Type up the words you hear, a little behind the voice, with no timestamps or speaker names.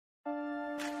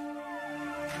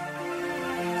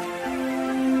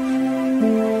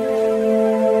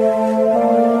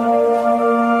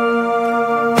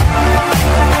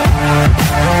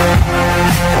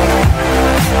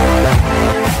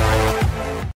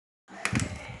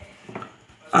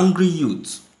Angry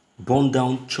youth burn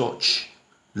down church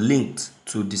linked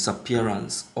to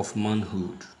disappearance of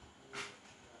manhood.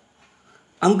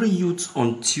 Angry youth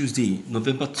on Tuesday,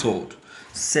 November 3rd,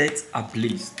 set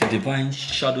ablaze the Divine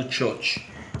Shadow Church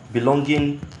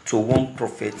belonging to one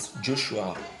prophet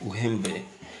Joshua Uhembe,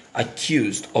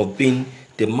 accused of being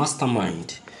the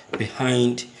mastermind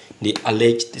behind the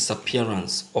alleged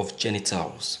disappearance of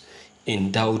genitals in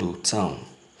Daudu town,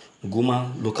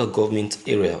 Guma local government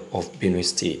area of Benue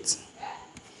State.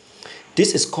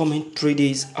 This is coming 3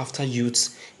 days after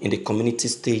youths in the community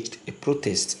staged a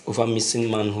protest over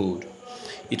missing manhood.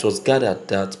 It was gathered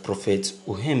that Prophet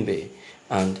Uhembe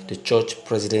and the church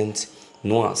president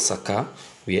Noah Saka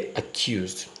were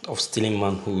accused of stealing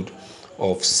manhood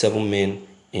of 7 men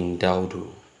in Daudu.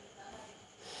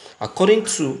 According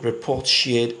to reports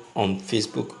shared on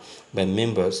Facebook by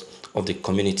members of the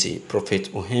community, Prophet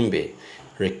Uhembe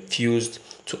refused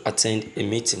to attend a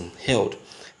meeting held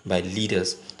by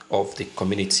leaders of the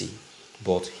community,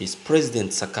 but his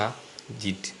president Saka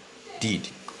did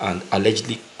and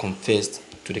allegedly confessed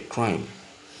to the crime.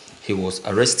 He was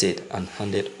arrested and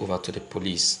handed over to the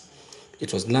police.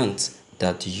 It was learned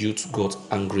that the youth got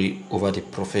angry over the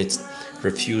prophet's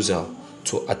refusal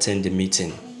to attend the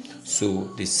meeting, so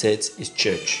they set his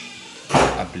church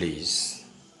ablaze.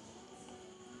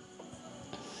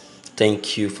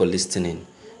 Thank you for listening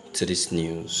to this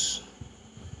news.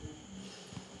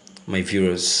 My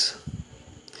viewers,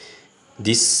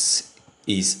 this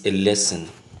is a lesson,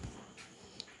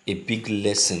 a big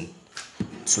lesson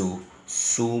to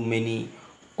so many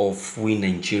of we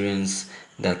Nigerians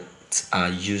that are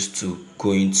used to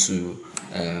going to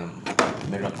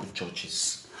miracle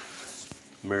churches.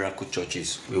 Miracle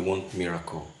churches, we want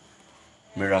miracle.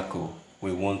 Miracle,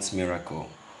 we want miracle.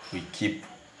 We keep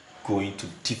going to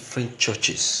different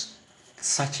churches,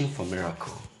 searching for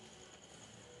miracle.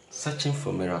 Searching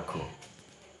for miracle.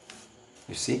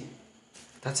 You see,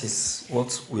 that is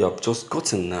what we have just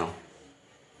gotten now.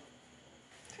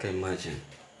 You can imagine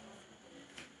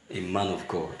a man of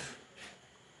God.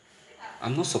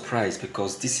 I'm not surprised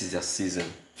because this is their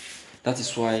season. That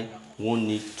is why one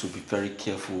needs to be very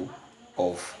careful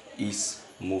of his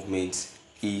movements,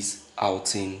 his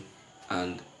outing,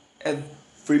 and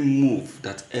every move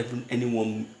that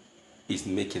anyone is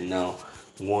making now.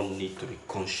 One needs to be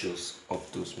conscious of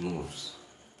those moves.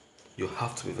 You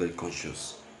have to be very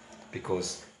conscious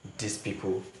because these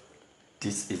people,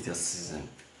 this is their season.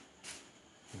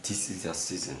 This is their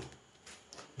season.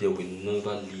 They will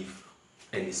never leave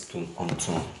any stone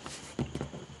unturned.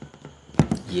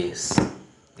 Yes,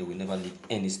 they will never leave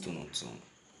any stone unturned.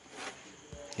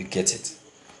 You get it?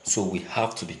 So we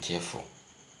have to be careful.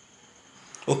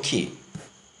 Okay,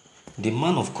 the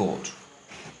man of God,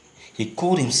 he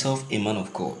called himself a man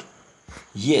of God,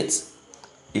 yet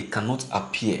he cannot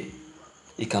appear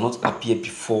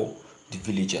before the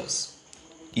villagers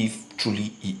if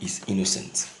truly he is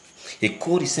innocent. He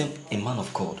called himself a man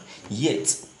of God,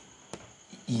 yet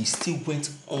he still went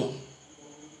on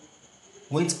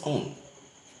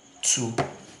to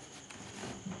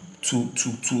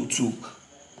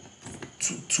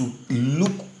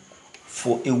look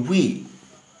for a way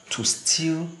to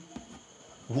steal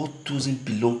what doesn't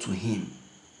belong to him.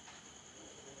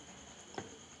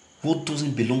 What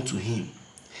doesn't belong to him.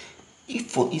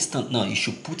 If, for instance, now he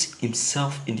should put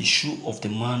himself in the shoe of the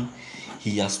man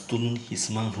he has stolen his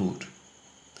manhood,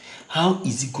 how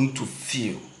is he going to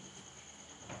feel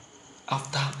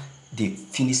after they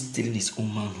finish stealing his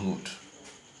own manhood?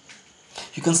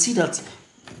 You can see that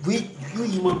we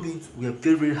human beings, we are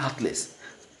very, very heartless.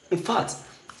 In fact,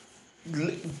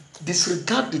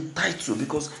 disregard the title,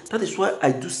 because that is why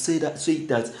I do say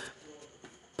that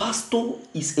pastor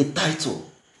is a title.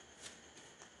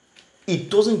 It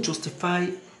doesn't justify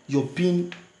your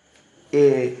being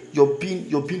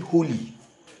holy.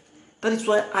 That is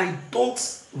why I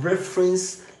don't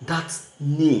reference that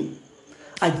name.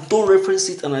 I don't reference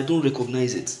it and I don't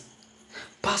recognize it.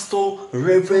 Pastor,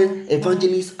 reverend,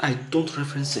 evangelist, I don't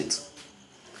reference it.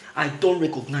 I don't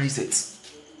recognize it.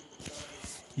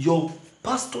 Your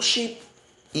pastorship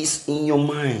is in your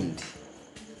mind.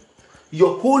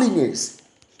 Your holiness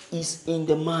is in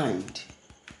the mind.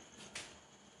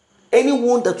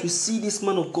 Anyone that will see this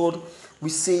man of God will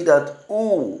say that,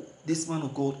 oh, this man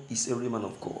of God is a real man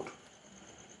of God.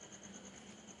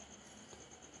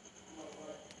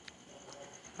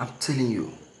 I'm telling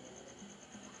you,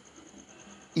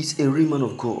 he's a real man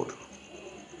of God.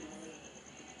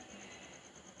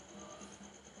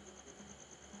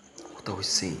 What are we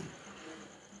saying?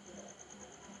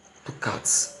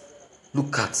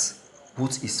 Look at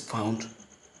what is found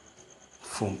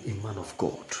from a man of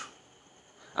God.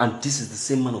 And this is the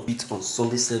same man of it on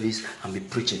Sunday service and be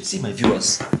preaching. See, my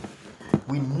viewers,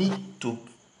 we need to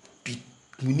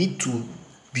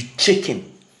be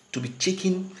checking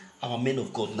our men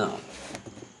of God now.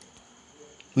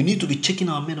 We need to be checking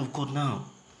our men of God now.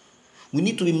 We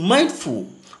need to be mindful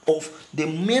of the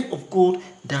men of God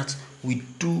that we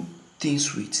do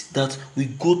things with, that we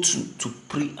go to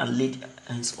pray and lay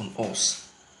hands on us.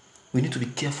 We need to be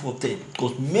careful of them,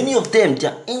 because many of them,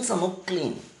 their hands are not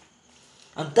clean.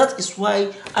 And that is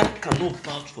why I cannot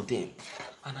vouch for them.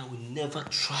 And I will never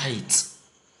try it.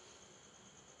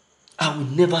 I will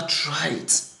never try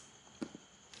it.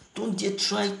 Don't dare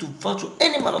try to vouch for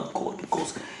any man of God,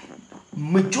 because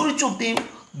majority of them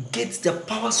get their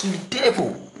powers from the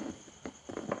devil.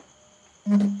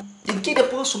 They get their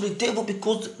powers from the devil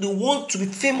because they want to be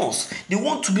famous. They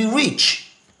want to be rich.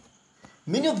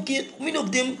 Many of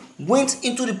them went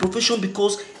into the profession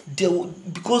because they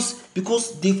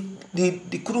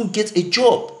couldn't get a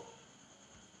job.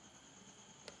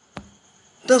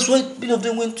 That's why many of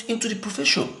them went into the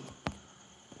profession.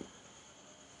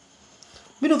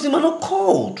 Many of them are not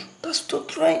called. That's what I'm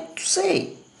trying to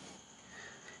say.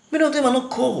 Many of them are not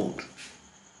called.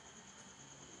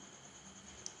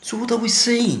 So what are we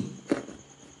saying?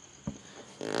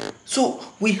 So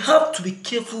we have to be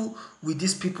careful with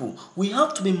these people. We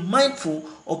have to be mindful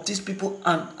of these people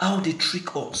and how they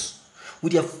trick us.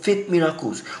 With their fake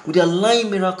miracles, with their lying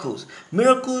miracles,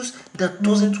 miracles that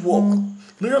doesn't work,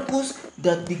 miracles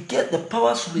that they get the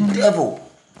powers from the devil.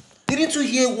 Didn't you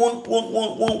hear one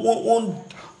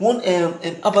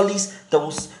herbalist that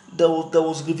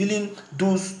was revealing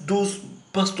those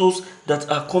pastors that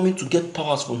are coming to get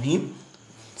powers from him,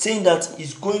 saying that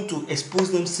he's going to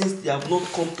expose them since they have not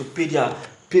come to pay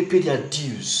their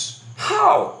dues?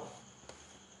 How?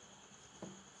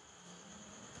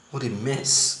 What a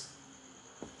mess.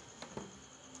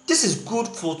 This is good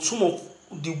for some of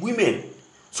the women,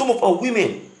 some of our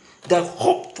women that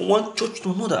hop from one church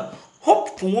to another,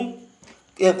 hop from one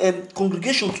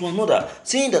congregation to another,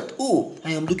 saying that, oh,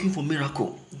 I am looking for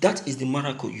miracle. That is the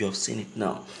miracle. You have seen it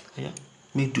now. Yeah?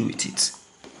 Make do with it.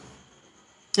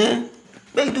 Yeah?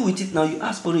 Make do with it now. You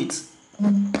ask for it.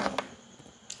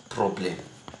 Problem.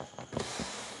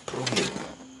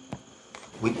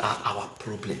 We are our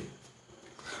problem.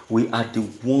 We are the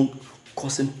one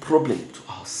causing problem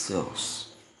to ourselves.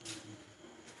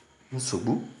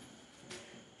 Nsobu.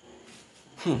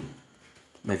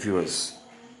 My viewers,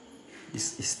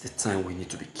 this is the time we need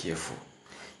to be careful.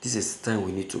 This is the time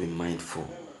we need to be mindful.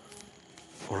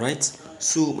 Alright?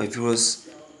 So, my viewers,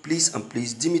 please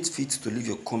deem it fit to leave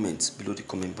your comments below the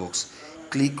comment box.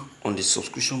 Click on the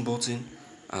subscription button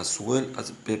as well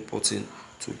as the bell button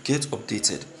to get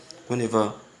updated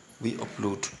whenever we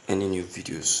upload any new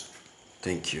videos.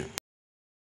 Thank you.